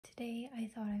today I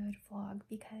thought I would vlog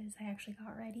because I actually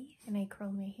got ready and I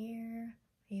curled my hair.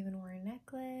 I even wore a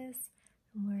necklace.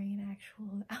 I'm wearing an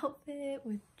actual outfit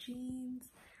with jeans.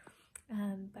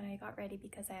 But I got ready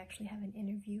because I actually have an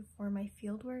interview for my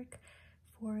fieldwork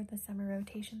for the summer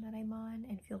rotation that I'm on,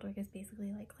 and fieldwork is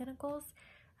basically like clinicals.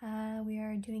 We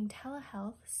are doing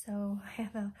telehealth, so I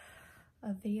have a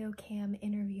video cam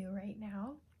interview right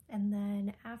now, and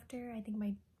then after, I think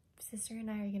my sister and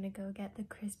I are gonna go get the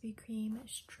Krispy Kreme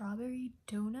strawberry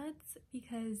donuts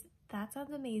because that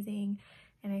sounds amazing,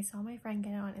 and I saw my friend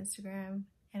get it on Instagram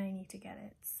and I need to get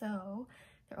it. So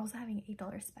they're also having an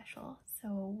 $8 special,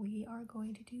 so we are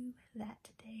going to do that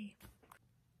today.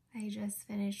 I just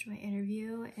finished my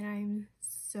interview and I'm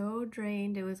so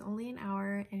drained. It was only an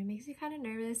hour and it makes me kind of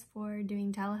nervous for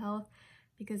doing telehealth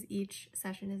because each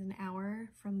session is an hour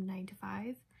from 9 to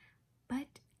 5.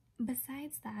 But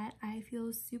besides that, I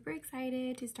feel super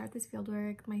excited to start this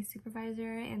fieldwork. My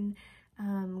supervisor and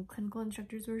clinical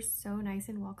instructors were so nice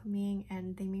and welcoming,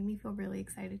 and they made me feel really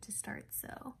excited to start.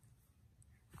 So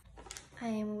I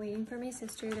am waiting for my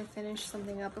sister to finish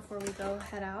something up before we go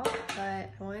head out, but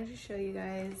I wanted to show you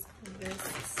guys this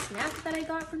snack that I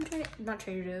got from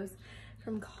Trader Joe's,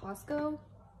 from Costco.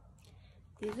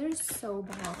 These are so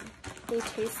bomb. They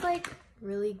taste like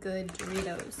really good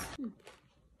Doritos.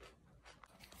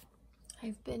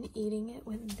 I've been eating it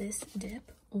with this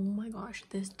dip. Oh my gosh,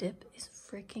 this dip is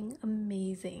freaking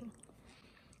amazing.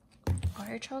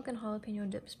 Artichoke and jalapeno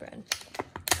dip spread.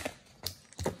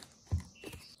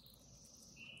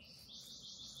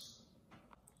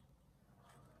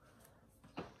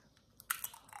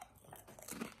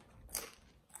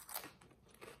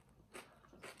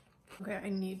 Okay, I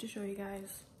need to show you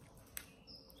guys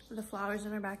the flowers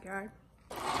in our backyard.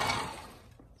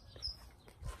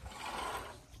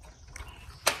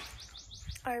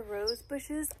 Our rose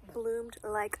bushes bloomed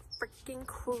like freaking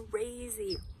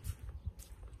crazy.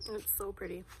 It's so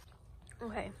pretty.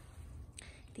 Okay,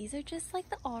 these are just like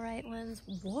the alright ones.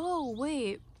 Whoa,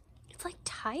 wait, it's like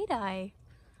tie-dye.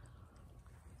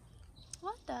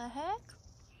 What the heck?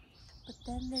 But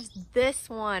then there's this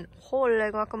one. Holy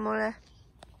guacamole.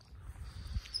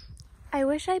 I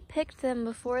wish I picked them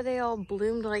before they all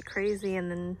bloomed like crazy,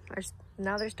 and then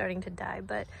now they're starting to die,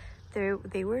 but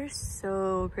they were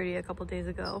so pretty a couple days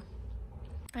ago.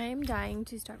 I'm dying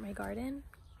to start my garden,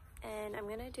 and I'm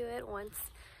gonna do it once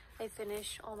I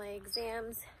finish all my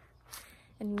exams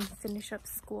and finish up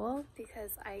school,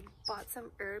 because I bought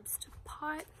some herbs to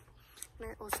pot, and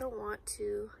I also want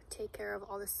to take care of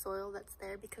all the soil that's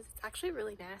there because it's actually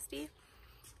really nasty.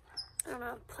 I don't know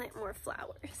how to plant more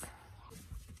flowers.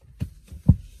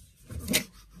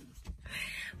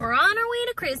 We're on our way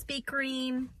to Krispy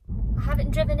Kreme. I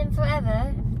haven't driven in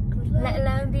forever, let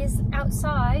alone be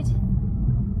outside.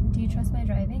 Do you trust my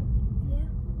driving?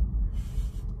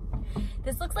 Yeah.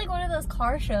 This looks like one of those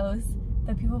car shows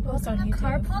that people post on YouTube.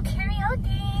 Carpool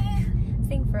karaoke.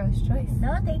 Sing for us, Joyce.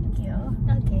 No, thank you.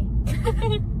 Okay.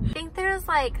 I think there's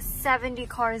like 70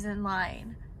 cars in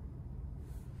line.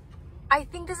 I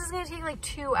think this is gonna take like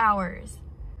 2 hours.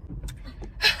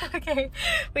 Okay,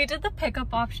 we did the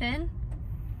pickup option,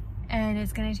 and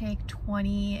it's gonna take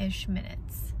 20-ish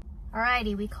minutes.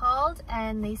 Alrighty, we called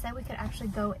and they said we could actually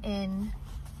go in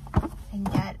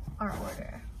and get our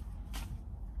order.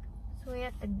 So we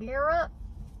have to gear up.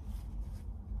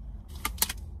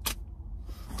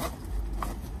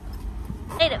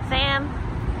 Made it, fam.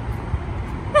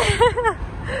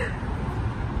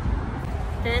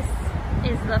 This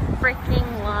is the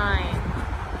freaking line.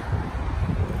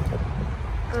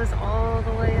 Goes all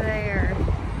the way there.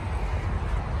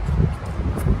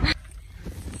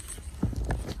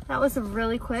 That was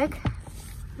really quick.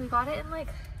 We got it in like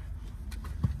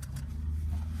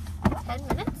 10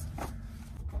 minutes.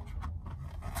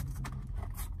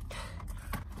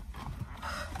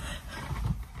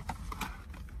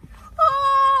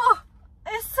 Oh,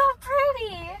 it's so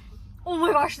pretty. Oh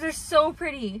my gosh, they're so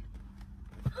pretty.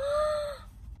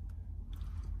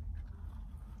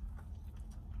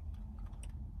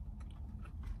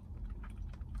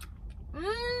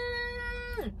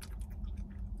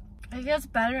 It gets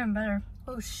better and better.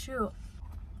 Oh shoot.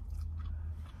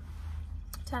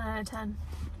 10 out of 10.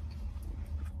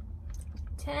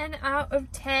 10 out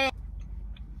of 10.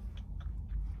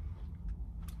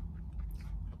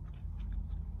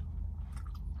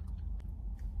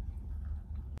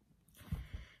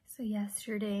 So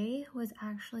yesterday was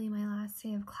actually my last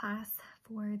day of class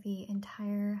for the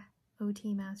entire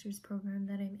OT master's program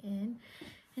that I'm in.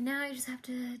 And now I just have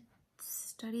to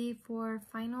study for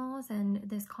finals and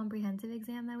this comprehensive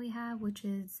exam that we have, which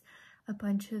is a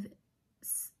bunch of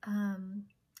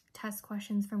test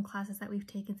questions from classes that we've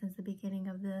taken since the beginning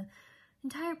of the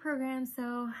entire program.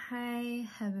 So I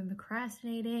have been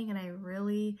procrastinating, and I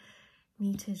really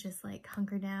need to just like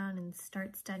hunker down and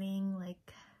start studying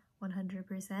like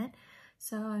 100%.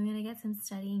 So I'm gonna get some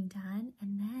studying done,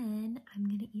 and then I'm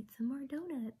gonna eat some more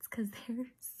donuts because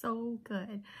they're so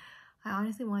good. I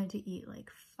honestly wanted to eat like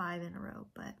 5 in a row,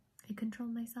 but I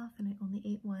controlled myself and I only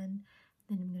ate one.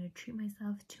 Then I'm gonna treat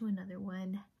myself to another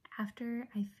one after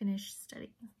I finish studying.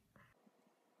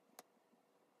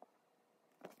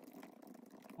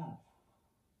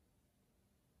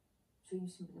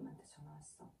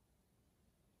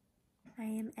 I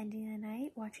am ending the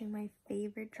night watching my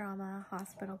favorite drama,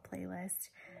 Hospital Playlist.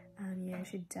 You guys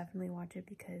should definitely watch it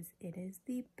because it is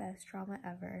the best drama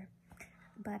ever.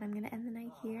 But I'm going to end the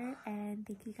night here, and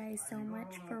thank you guys so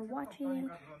much for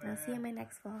watching, and I'll see you in my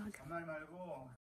next vlog.